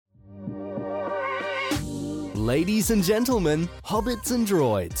Ladies and gentlemen, hobbits and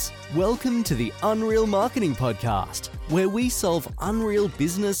droids, welcome to the Unreal Marketing Podcast, where we solve unreal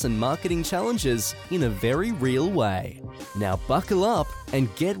business and marketing challenges in a very real way. Now buckle up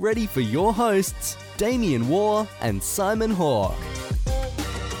and get ready for your hosts, Damien Waugh and Simon Hawke.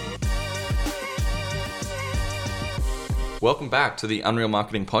 Welcome back to the Unreal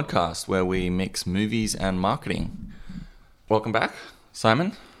Marketing Podcast, where we mix movies and marketing. Welcome back,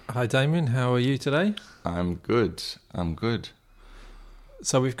 Simon. Hi Damien, how are you today? I'm good.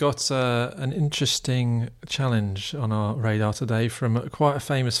 So we've got an interesting challenge on our radar today from quite a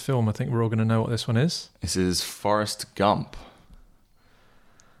famous film. I think we're all going to know what this one is. This is Forrest Gump.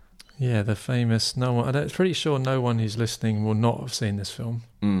 Yeah, the famous. I'm pretty sure no one who's listening will not have seen this film.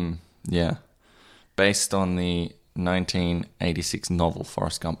 Yeah. Based on the 1986 novel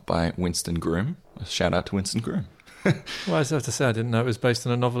Forrest Gump by Winston Groom. A shout out to Winston Groom. Well, I just have to say I didn't know it was based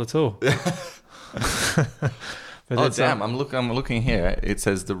on a novel at all. I'm looking here. It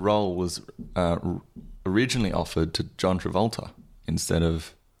says the role was originally offered to John Travolta instead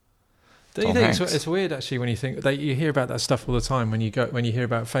of Tom Hanks. It's weird actually when you think you hear about that stuff all the time when you hear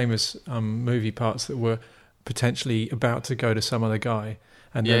about famous movie parts that were potentially about to go to some other guy,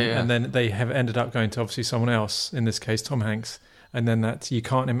 and then they have ended up going to obviously someone else. In this case, Tom Hanks, and then that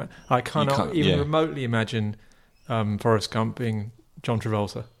I cannot even remotely imagine Forrest Gump being John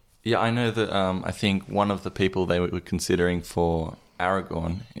Travolta. Yeah, I know that I think one of the people they were considering for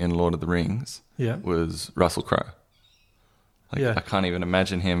Aragorn in Lord of the Rings was Russell Crowe. I can't even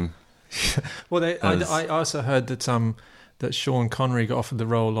imagine him. Well, I also heard that Sean Connery got offered the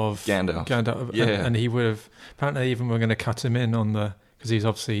role of Gandalf, and he would have, apparently even were going to cut him in on the, because he's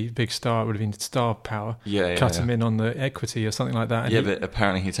obviously a big star, it would have been star power, cut him in on the equity or something like that. And but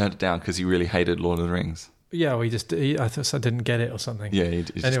apparently he turned it down because he really hated Lord of the Rings. Yeah, well, I thought I didn't get it or something. Yeah, he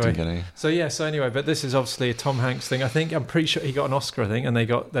just didn't get it. So anyway, but this is obviously a Tom Hanks thing. I'm pretty sure he got an Oscar, and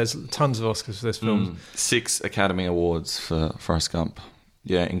there's tons of Oscars for this film. 6 Academy Awards for Forrest Gump.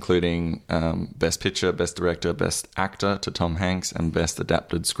 Yeah, including Best Picture, Best Director, Best Actor to Tom Hanks, and Best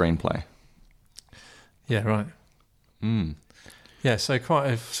Adapted Screenplay. Yeah, right. Yeah, so quite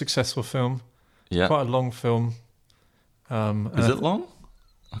a successful film. Yeah. Quite a long film. Is it long?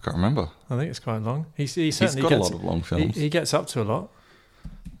 I can't remember. I think it's quite long. He's got a lot of long films. He gets up to a lot.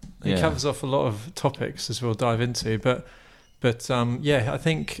 He covers off a lot of topics, as we'll dive into. But I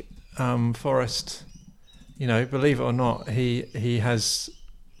think Forrest, believe it or not, he has,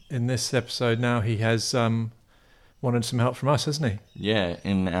 in this episode now, he has wanted some help from us, hasn't he? Yeah,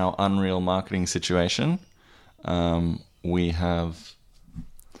 in our Unreal Marketing situation, we have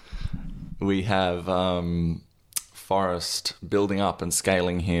Forrest building up and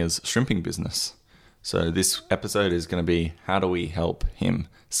scaling his shrimping business. So this episode is going to be, how do we help him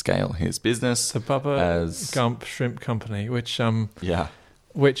scale his business? The Bubba Gump Shrimp Company, which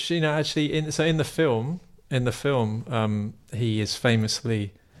actually in the film, he is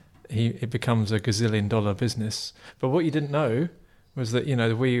famously, it becomes a gazillion-dollar business. But what you didn't know was that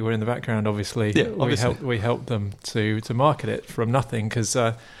we were in the background. Obviously. We helped them to market it from nothing, because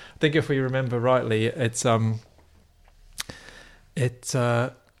I think if we remember rightly, It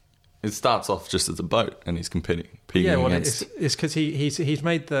starts off just as a boat, and he's competing against. It's because he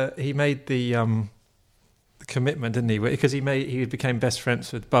made the commitment, didn't he? Because he became best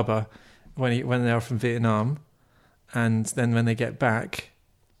friends with Bubba when they were from Vietnam, and then when they get back,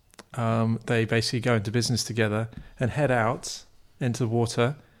 they basically go into business together and head out into the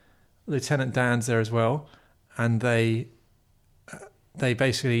water. Lieutenant Dan's there as well, and they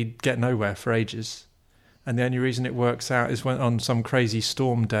basically get nowhere for ages. And the only reason it works out is when on some crazy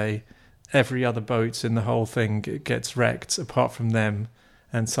storm day, every other boat in the whole thing gets wrecked apart from them,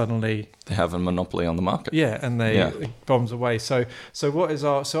 and suddenly they have a monopoly on the market. Yeah, and it bombs away. So what is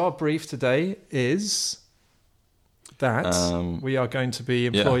our brief today is that we are going to be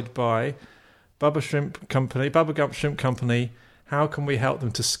employed by Bubba Gump Shrimp Company. How can we help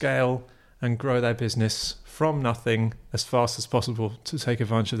them to scale and grow their business from nothing as fast as possible to take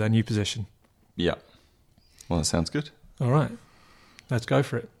advantage of their new position? Yeah. Well, that sounds good. All right. Let's go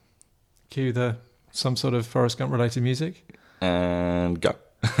for it. Cue some sort of Forrest Gump related music. And go.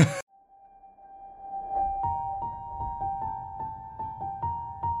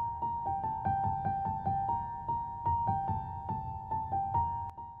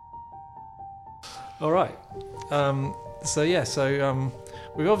 All right.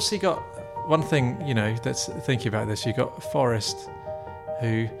 We've obviously got one thing, that's thinking about this. You've got Forrest,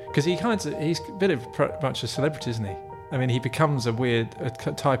 who, because he's a bit of much a celebrity, isn't he? I mean, he becomes a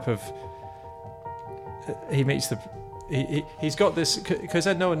type of, he meets he's got this because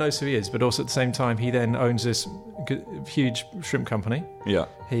no one knows who he is, but also at the same time he then owns this huge shrimp company. Yeah.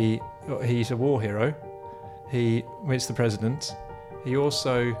 He's a war hero. He meets the president. He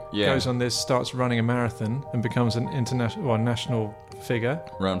also goes on this, starts running a marathon and becomes an national figure.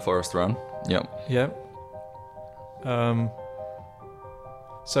 Run, Forrest, run. Yep. Yep.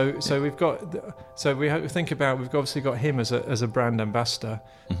 So we've got. So we think about. We've obviously got him as a brand ambassador,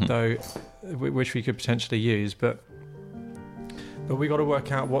 though, which we could potentially use, but we got to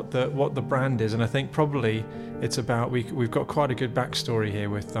work out what the brand is, and I think probably it's about we've got quite a good backstory here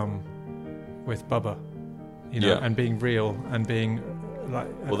with Bubba, and being real and being like.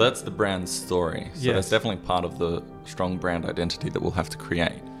 Well, that's the brand story. So that's definitely part of the strong brand identity that we'll have to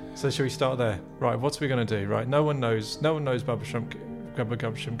create. So should we start there? Right. What's we going to do? Right. No one knows Bubba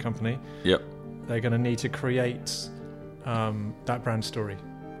Gump Shrimp Company. Yep. They're going to need to create that brand story.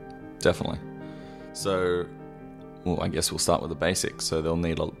 Definitely. So, I guess we'll start with the basics. So they'll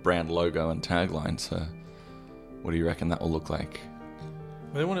need a brand logo and tagline. So what do you reckon that will look like?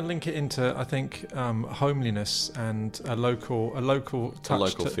 Well, they want to link it into, I think, homeliness and a local touch, a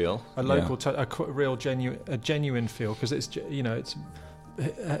local feel, a genuine feel, because it's it's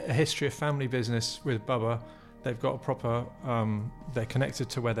a history of family business with Bubba. They've got a proper. They're connected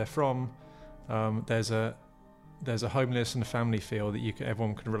to where they're from. There's a homeliness and a family feel that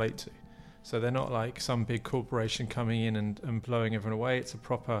everyone can relate to. So they're not like some big corporation coming in and blowing everyone away. It's a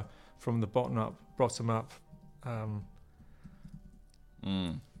proper from the bottom up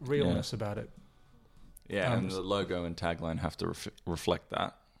realness about it. Yeah, and the logo and tagline have to reflect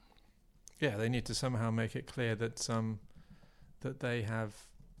that. Yeah, they need to somehow make it clear that that they have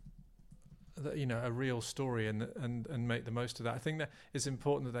a real story and make the most of that. I think that it's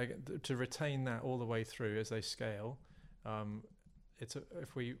important that to retain that all the way through as they scale.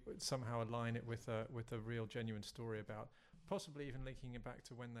 If we somehow align it with a real genuine story about possibly even linking it back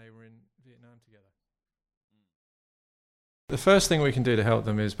to when they were in Vietnam together. The first thing we can do to help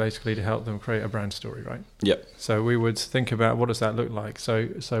them is basically to help them create a brand story, right? Yep. So we would think about what does that look like. So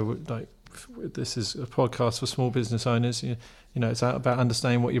like this is a podcast for small business owners. It's about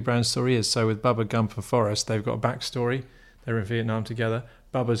understanding what your brand story is. So with Bubba, Gump and Forrest, they've got a backstory. They're in Vietnam together.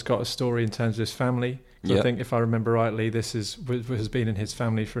 Bubba's got a story in terms of his family. So I think if I remember rightly, this has been in his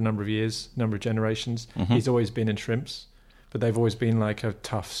family for a number of years, number of generations. Mm-hmm. He's always been in shrimps, but they've always been like a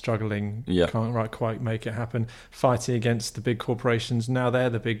tough, struggling, can't quite make it happen, fighting against the big corporations. Now they're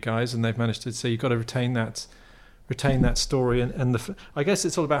the big guys, and they've managed to. So you've got to retain that story, and I guess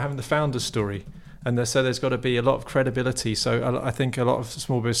it's all about having the founder's story. And so there's got to be a lot of credibility. So I think a lot of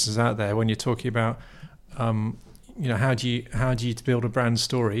small businesses out there, when you're talking about, how do you build a brand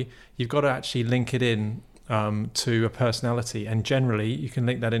story, you've got to actually link it in to a personality, and generally you can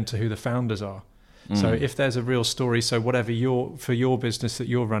link that into who the founders are. So if there's a real story, so whatever for your business that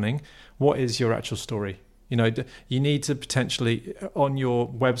you're running, what is your actual story? You need to potentially on your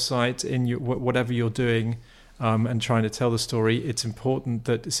website, in your whatever you're doing. And trying to tell the story, it's important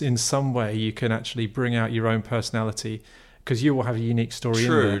that in some way you can actually bring out your own personality, because you will have a unique story in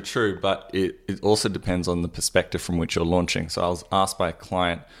there. True, but it also depends on the perspective from which you're launching. So I was asked by a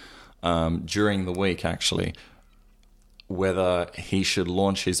client during the week, actually, whether he should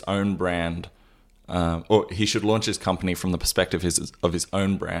launch his own brand or he should launch his company from the perspective of his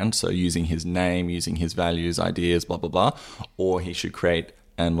own brand, so using his name, using his values, ideas, blah, blah, blah, or he should create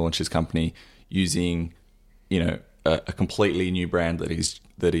and launch his company using a completely new brand that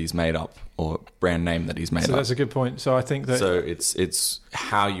he's made up, or brand name that he's made up. So that's a good point. So I think that... So it's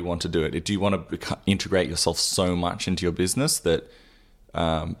how you want to do it. Do you want to integrate yourself so much into your business that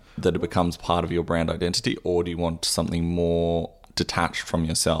it becomes part of your brand identity, or do you want something more detached from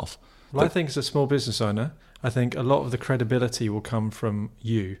yourself? Well, I think as a small business owner, I think a lot of the credibility will come from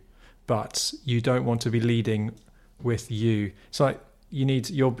you, but you don't want to be leading with you. It's like... You need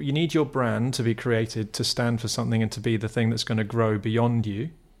your brand to be created to stand for something and to be the thing that's going to grow beyond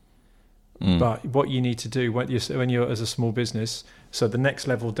you. But what you need to do when you're as a small business, so the next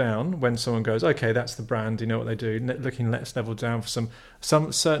level down, when someone goes, okay, that's the brand, you know what they do, looking next level down for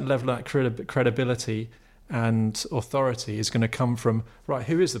some certain level of credibility and authority is going to come from, right,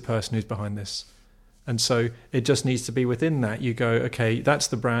 who is the person who's behind this? And so it just needs to be within that. You go, okay, that's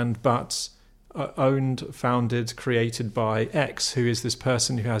the brand, but... owned, founded, created by X, who is this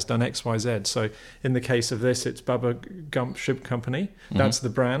person who has done X, Y, Z. So in the case of this, it's Bubba Gump Shrimp Company. That's the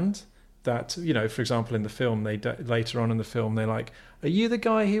brand that, for example, in the film, later on in the film, they're like, are you the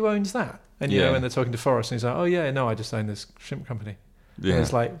guy who owns that? And, when they're talking to Forrest, and he's like, oh, yeah, no, I just own this shrimp company. Yeah. And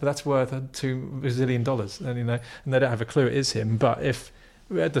it's like, but that's worth $2 bazillion. And, and they don't have a clue it is him. But if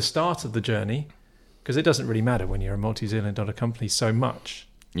at the start of the journey, because it doesn't really matter when you're a multi-zillion dollar company so much.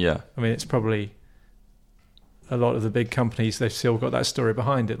 Yeah. I mean, it's probably a lot of the big companies, they've still got that story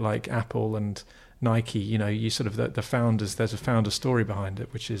behind it, like Apple and Nike. You sort of the founders, there's a founder story behind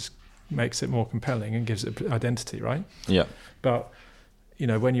it, which makes it more compelling and gives it identity, right? Yeah. But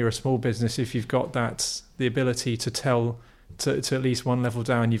when you're a small business, if you've got the ability to tell to at least one level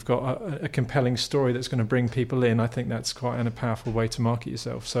down, you've got a compelling story that's going to bring people in. I think that's quite a powerful way to market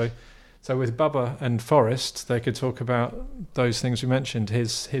yourself. So with Bubba and Forrest, they could talk about those things we mentioned,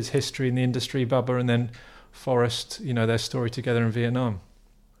 his history in the industry, Bubba, and then Forrest, their story together in Vietnam.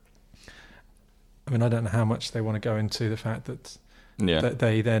 I mean, I don't know how much they want to go into the fact that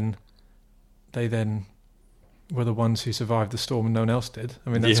they then were the ones who survived the storm and no one else did.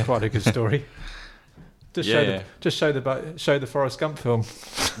 I mean, that's quite a good story. Just show the Forrest Gump film.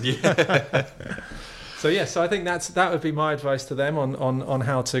 Yeah. So I think that would be my advice to them on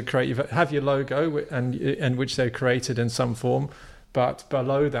how to have your logo and which they've created in some form, but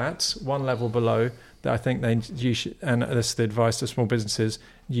below that, one level below, that I think you should, and that's the advice to small businesses,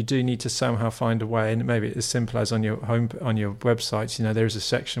 you do need to somehow find a way, and maybe as simple as on your websites, there is a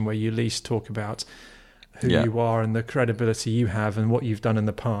section where you at least talk about who you are and the credibility you have and what you've done in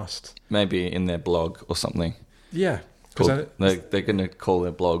the past. Maybe in their blog or something. Yeah. They're going to call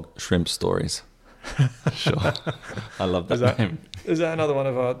their blog Shrimp Stories. Sure. I love that name. Is that another one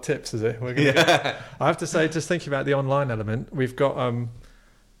of our tips, is it? I have to say, just thinking about the online element, we've got,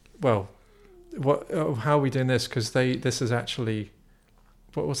 how are we doing this? Because this is actually,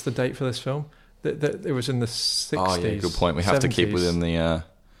 what's the date for this film? It was in the 60s. Oh, yeah, good point. We have 70s. To keep within the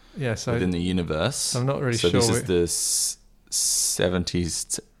within the universe. I'm not really sure. So this is the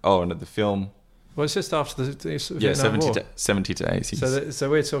 70s. The film. Well, it's just after the Vietnam War. 70 to 80s. So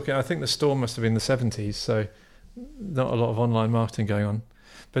we're talking, I think the storm must have been the 70s, so not a lot of online marketing going on.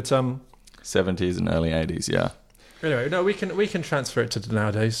 But 70s and early 80s, yeah. Anyway, no, we can transfer it to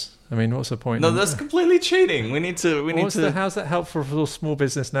nowadays. I mean, what's the point? No, that's completely cheating. We need to. How's that helpful for a small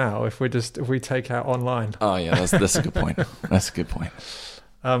business now? If we take out online. Oh yeah, that's a good point. That's a good point.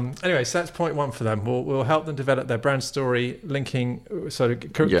 Anyway, so that's point one for them. We'll help them develop their brand story, linking. So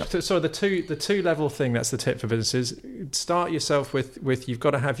the two level thing. That's the tip for businesses. Start yourself with you've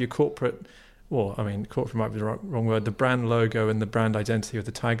got to have your corporate. Well, I mean, corporate might be the wrong word. The brand logo and the brand identity of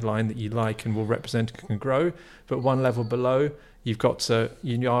the tagline that you like and will represent and can grow. But one level below, you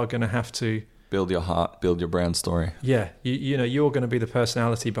are going to have to build your heart, build your brand story. Yeah, you're going to be the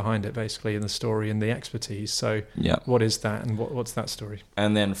personality behind it, basically, in the story and the expertise. So, what is that, and what's that story?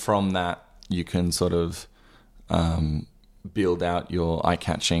 And then from that, you can sort of build out your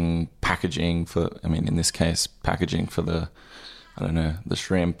eye-catching packaging for. I mean, in this case, packaging for the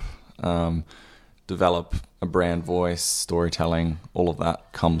shrimp. Develop a brand voice, storytelling, all of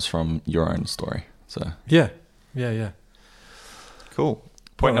that comes from your own story. So yeah. Cool.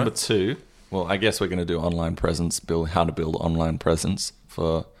 Point number 2. Well, I guess we're going to do online presence, how to build online presence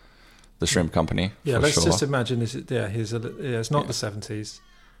for the shrimp company. Yeah, let's just imagine this. It's not the 70s,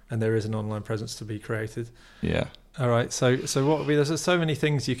 and there is an online presence to be created. Yeah. All right. So what would be? There's so many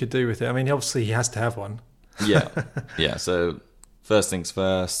things you could do with it. I mean, obviously he has to have one. Yeah. Yeah. So. First things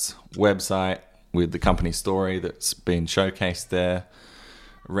first, website with the company story that's been showcased there,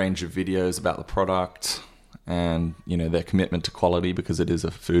 a range of videos about the product and, their commitment to quality because it is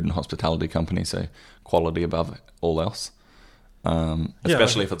a food and hospitality company, so quality above all else.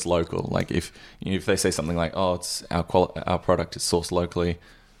 Especially if it's local. Like if they say something like, "Oh, it's our product is sourced locally,"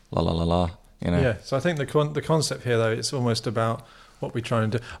 la la la la. Yeah. So I think the concept here though, it's almost about what we're trying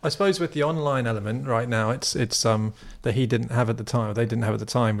to do. I suppose with the online element right now, it's that he didn't have at the time, or they didn't have at the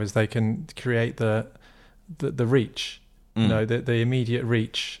time, was they can create the reach, the immediate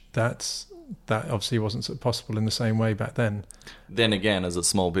reach. That obviously wasn't possible in the same way back then. Then again, as a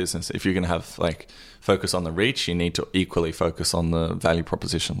small business, if you're going to have focus on the reach, you need to equally focus on the value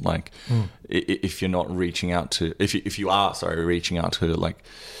proposition. If you're not reaching out to, if you are reaching out to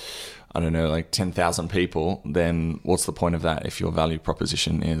 10,000 people, then what's the point of that if your value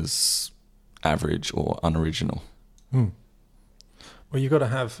proposition is average or unoriginal? Well, you've got to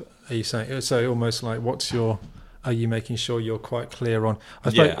have, are you saying, so almost like are you making sure you're quite clear on?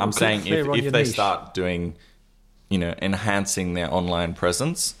 I'm saying if they start doing, enhancing their online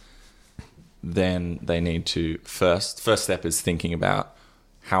presence, then they need to, first step is thinking about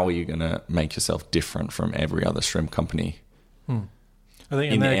how are you going to make yourself different from every other shrimp company. I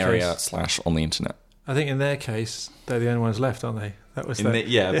think in the area / on the internet. I think in their case, they're the only ones left, aren't they? That was but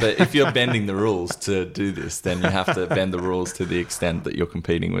if you're bending the rules to do this, then you have to bend the rules to the extent that you're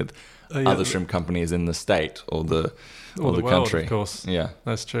competing with other shrimp companies in the state or the world, country. Of course. Yeah,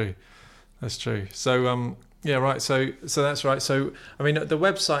 that's true. That's true. So yeah, right. So that's right. So I mean, the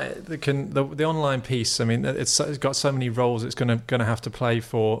website, the online piece. I mean, it's got so many roles it's going to have to play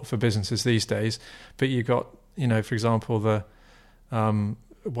for businesses these days. But you've got, for example, the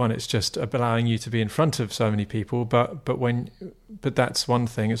one, it's just allowing you to be in front of so many people. But that's one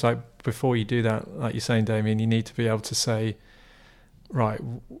thing. It's like, before you do that, like you're saying, Damien, you need to be able to say, right,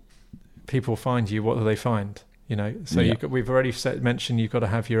 people find you. What do they find? So we've already mentioned you've got to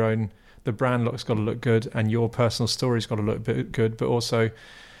have your own. The brand look's got to look good, and your personal story's got to look good. But also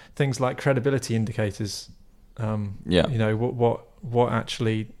things like credibility indicators. What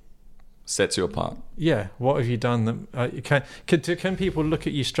actually sets you apart. Yeah, what have you done that can people look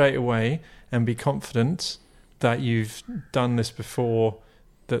at you straight away and be confident that you've done this before,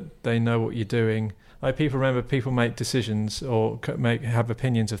 that they know what you're doing? Like, people make decisions or have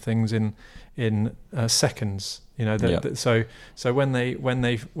opinions of things in seconds. So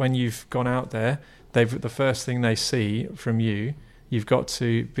when you've gone out there, the first thing they see from you, you've got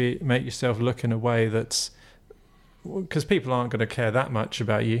to make yourself look in a way that's, because people aren't going to care that much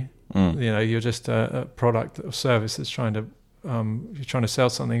about you. You're just a product or service that's you're trying to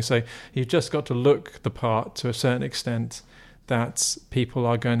sell something. So you've just got to look the part to a certain extent that people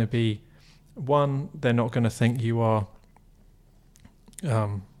are going to be, one, they're not going to think you are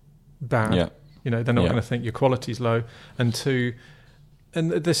bad. Yeah. They're not going to think your quality's low. And two,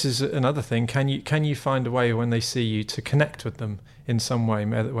 and this is another thing, can you find a way when they see you to connect with them in some way,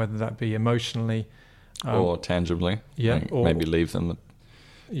 whether that be emotionally or tangibly? Yeah. Maybe leave them a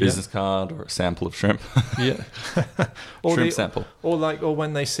business card or a sample of shrimp. Yeah. Shrimp sample. Or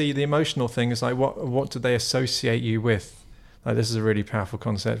when they see the emotional thing, it's like, what do they associate you with? Like, this is a really powerful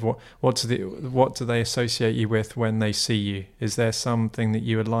concept. What do they associate you with when they see you? Is there something that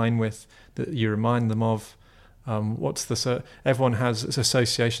you align with, that you remind them of? Everyone has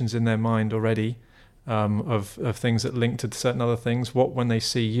associations in their mind already of things that link to certain other things. When they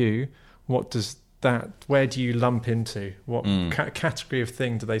see you, where do you lump into? What category of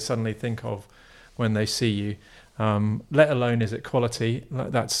thing do they suddenly think of when they see you? Let alone, is it quality?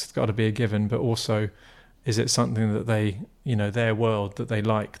 That's got to be a given, but also, is it something that they, their world that they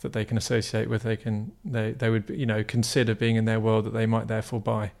like, that they can associate with, they would, consider being in their world, that they might therefore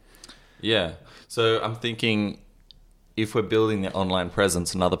buy? Yeah. So I'm thinking, if we're building the online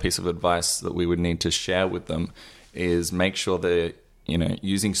presence, another piece of advice that we would need to share with them is make sure they're,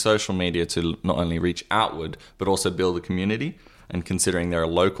 using social media to not only reach outward, but also build a community. And considering they're a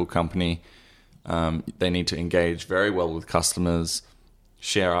local company, they need to engage very well with customers,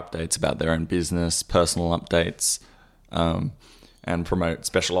 share updates about their own business, personal updates, and promote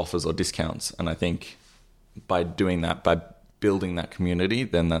special offers or discounts. And I think by doing that, by building that community,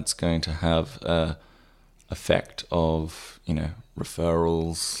 then that's going to have a effect of,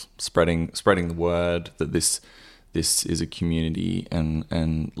 referrals, spreading the word that this is a community,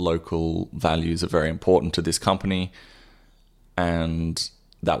 and local values are very important to this company, and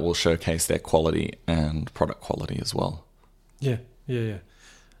that will showcase their quality and product quality as well. Yeah,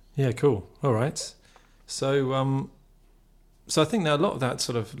 cool. All right. So I think now a lot of that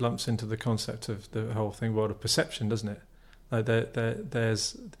sort of lumps into the concept of the whole thing, world of perception, doesn't it? Like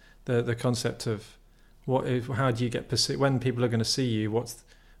there's the concept of how do you get perceived when people are going to see you?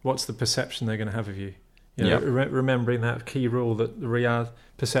 What's the perception they're going to have of you? Remembering that key rule that the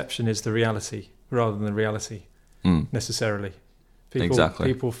perception is the reality rather than the reality necessarily.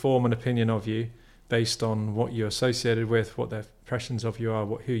 People form an opinion of you based on what you're associated with, what their impressions of you are,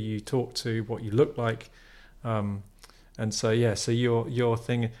 who you talk to, what you look like, and so your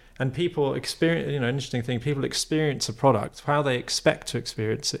thing. And people experience, an interesting thing. People experience a product how they expect to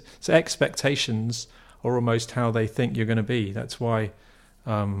experience it. So expectations are almost how they think you're going to be. That's why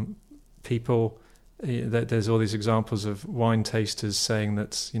people. There's all these examples of wine tasters saying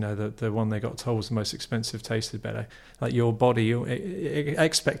that the one they got told was the most expensive tasted better. Like your body, your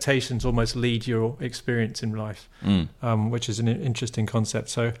expectations almost lead your experience in life, which is an interesting concept.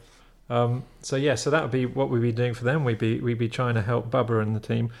 So that would be what we'd be doing for them. We'd be trying to help Bubba and the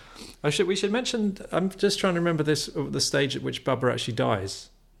team. We should mention. I'm just trying to remember the stage at which Bubba actually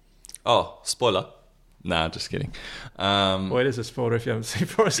dies. Oh, spoiler. Nah, just kidding. Well, it is a spoiler if you haven't seen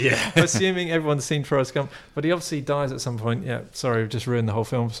Forrest Gump. Yeah. Assuming everyone's seen Forrest Gump. But he obviously dies at some point. Yeah, sorry, we've just ruined the whole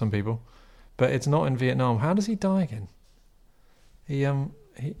film for some people. But it's not in Vietnam. How does he die again?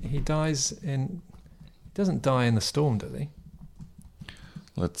 He dies in... He doesn't die in the storm, does he?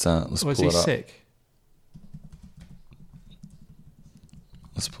 Let's pull it up. Or is he sick?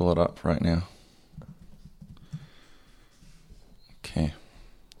 Let's pull it up right now. Okay.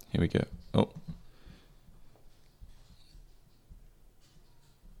 Here we go. Oh.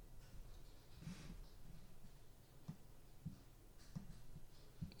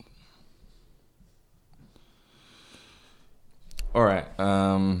 All right.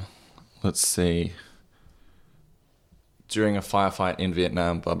 Let's see. During a firefight in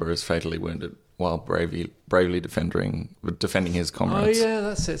Vietnam, Bubba is fatally wounded while bravely defending his comrades. Oh, yeah,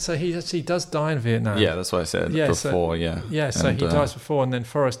 that's it. So he actually does die in Vietnam. Yeah, that's what I said before, yeah. Yeah, so he dies before, and then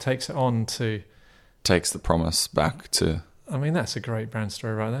Forrest takes it on to... Takes the promise back to... I mean, that's a great brand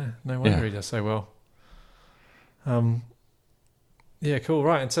story right there. No wonder he does so well. Yeah, cool,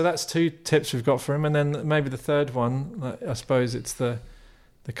 right. And so that's 2 tips we've got for him. And then maybe the third one, I suppose it's the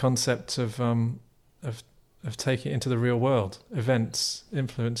concept of taking it into the real world. Events,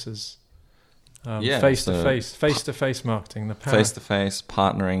 influencers... face-to-face marketing, the power. Face-to-face,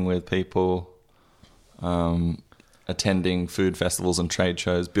 partnering with people, attending food festivals and trade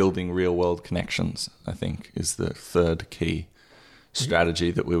shows, building real-world connections, I think, is the third key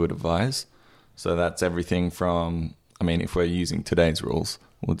strategy that we would advise. So that's everything from, I mean, if we're using today's rules,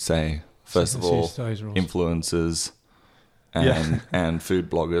 would say, first of all, influencers and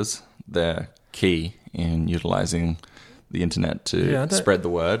food bloggers, they're key in utilising the internet to spread the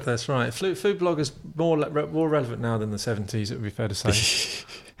word. That's right. Food bloggers more relevant now than the 70s, it would be fair to say.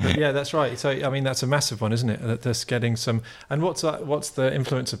 But yeah, that's right. So I mean, that's a massive one, isn't it? That's getting some. And what's the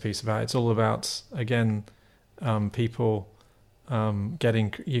influencer piece about? It's all about, again, people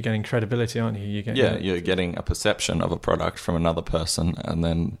getting credibility, aren't you? You're getting a perception of a product from another person, and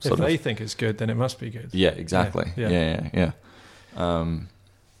then if they think it's good, then it must be good. Yeah, exactly. Yeah.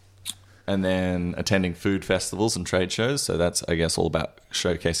 And then attending food festivals and trade shows. So that's, I guess, all about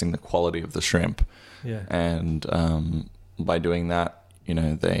showcasing the quality of the shrimp. Yeah. And by doing that,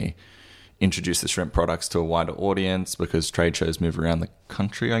 they introduce the shrimp products to a wider audience because trade shows move around the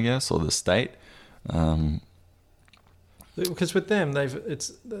country, I guess, or the state. Because with them, I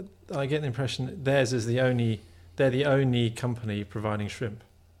get the impression that theirs is they're the only company providing shrimp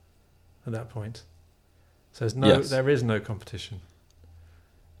at that point. So there is no competition.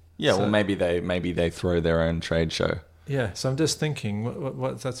 Yeah, well, maybe they throw their own trade show. Yeah, so I'm just thinking,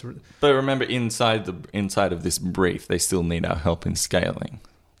 what that's. But remember, inside of this brief, they still need our help in scaling.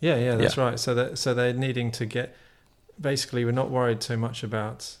 Yeah, that's right. So they're needing to get. Basically, we're not worried so much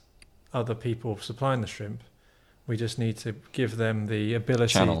about other people supplying the shrimp. We just need to give them the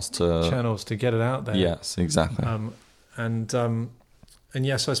ability channels to get it out there. Yes, exactly. And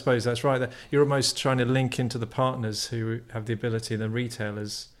yes, I suppose that's right. You're almost trying to link into the partners who have the ability, the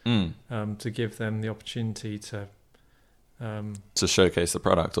retailers, to give them the opportunity to showcase the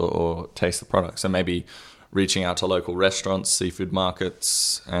product or taste the product. So maybe reaching out to local restaurants, seafood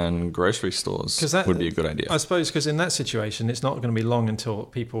markets, and grocery stores would be a good idea. I suppose because in that situation, it's not going to be long until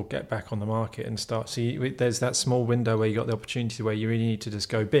people get back on the market and start. See, there's that small window where you got the opportunity where you really need to just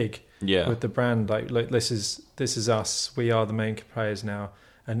go big with the brand. Like, look, this is us. We are the main players now,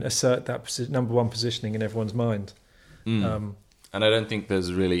 and assert that number one positioning in everyone's mind. And I don't think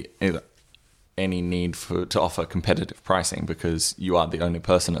there's really any need to offer competitive pricing because you are the only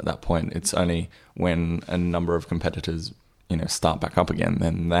person at that point. It's only when a number of competitors start back up again,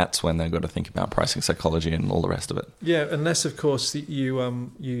 then that's when they've got to think about pricing psychology and all the rest of it. Yeah, unless of course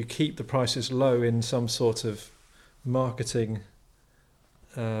you keep the prices low in some sort of marketing.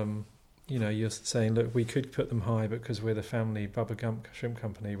 You're saying, look, we could put them high because we're the family Bubba Gump shrimp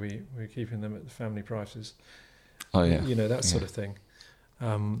company. We're keeping them at the family prices. Oh yeah, that sort of thing.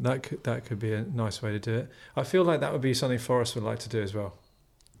 That could be a nice way to do it. I feel like that would be something Forrest would like to do as well.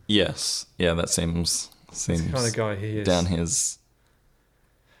 Yes, yeah, that seems the kind of guy he is. Down his.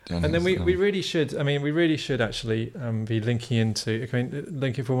 And then we really should. I mean, we really should actually be linking into. I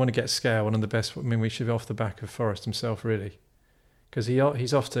mean, if we want to get scale, one of the best. I mean, we should be off the back of Forrest himself, really, because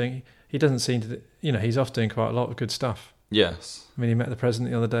he's often he doesn't seem to. He's off doing quite a lot of good stuff. Yes. I mean, he met the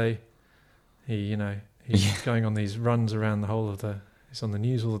president the other day. He's going on these runs around the whole of the. He's on the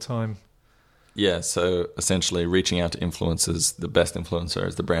news all the time. Yeah, so essentially reaching out to influencers, the best influencer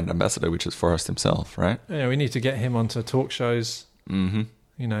is the brand ambassador, which is Forrest himself, right? Yeah, we need to get him onto talk shows.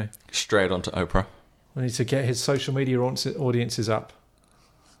 Mm-hmm. Straight onto Oprah. We need to get his social media audiences up.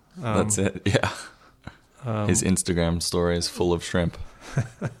 That's it, yeah. His Instagram story is full of shrimp.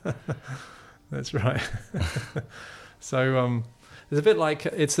 That's right. So it's a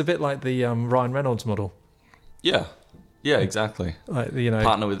bit like the Ryan Reynolds model. Yeah. Yeah, exactly. Like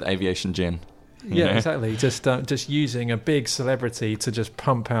partner with Aviation Gin. Yeah, exactly. Just using a big celebrity to just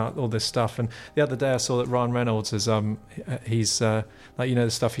pump out all this stuff. And the other day I saw that Ryan Reynolds is he's the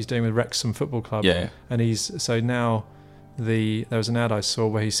stuff he's doing with Wrexham Football Club. Yeah. And now there was an ad I saw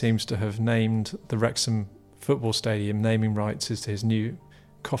where he seems to have named the Wrexham Football Stadium naming rights as to his new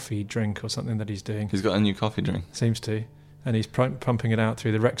coffee drink or something that he's doing. He's got a new coffee drink. Seems to, and he's pumping it out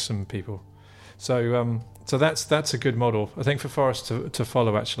through the Wrexham people. So that's a good model, I think, for Forrest to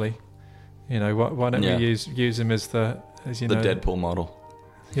follow. Actually, why don't we use him as the Deadpool model?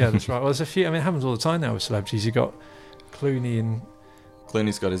 Yeah, that's right. Well, there's a few. I mean, it happens all the time now with celebrities. You got Clooney and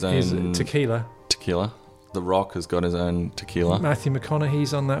Clooney's got his own tequila. The Rock has got his own tequila. Matthew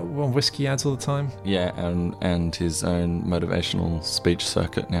McConaughey's on that one whiskey ads all the time. Yeah, and his own motivational speech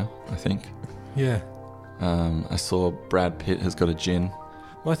circuit now, I think. Yeah. I saw Brad Pitt has got a gin.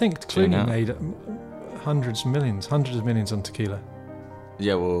 Well, I think Clooney made hundreds of millions on tequila.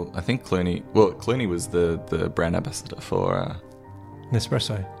 Yeah, well, I think Clooney was the brand ambassador for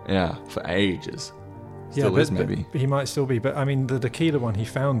Nespresso. Yeah, for ages. Still is, maybe. But he might still be. But I mean, the tequila one he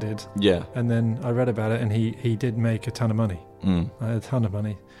founded. Yeah. And then I read about it, and he did make a ton of money. A ton of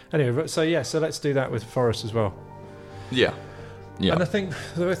money. Anyway, so let's do that with Forrest as well. Yeah. Yeah. And I think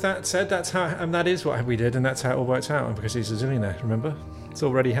with that said, that's how, and that is what we did, and that's how it all worked out. And because he's a zillionaire, remember? It's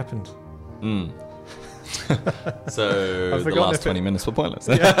already happened. So the last 20 minutes were pointless.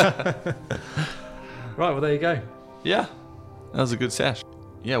 Yeah. Right, well, there you go. Yeah. That was a good sesh.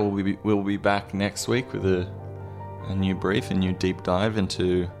 Yeah, we'll be back next week with a new brief, a new deep dive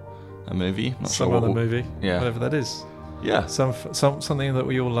into a movie. Movie. Yeah. Whatever that is. Yeah. Something that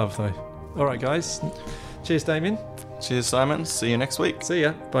we all love, though. All right, guys. Cheers, Damien. Cheers, Simon. See you next week. See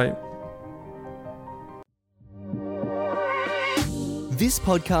ya. Bye. This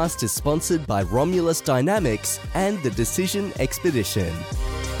podcast is sponsored by Romulus Dynamics and the Decision Expedition.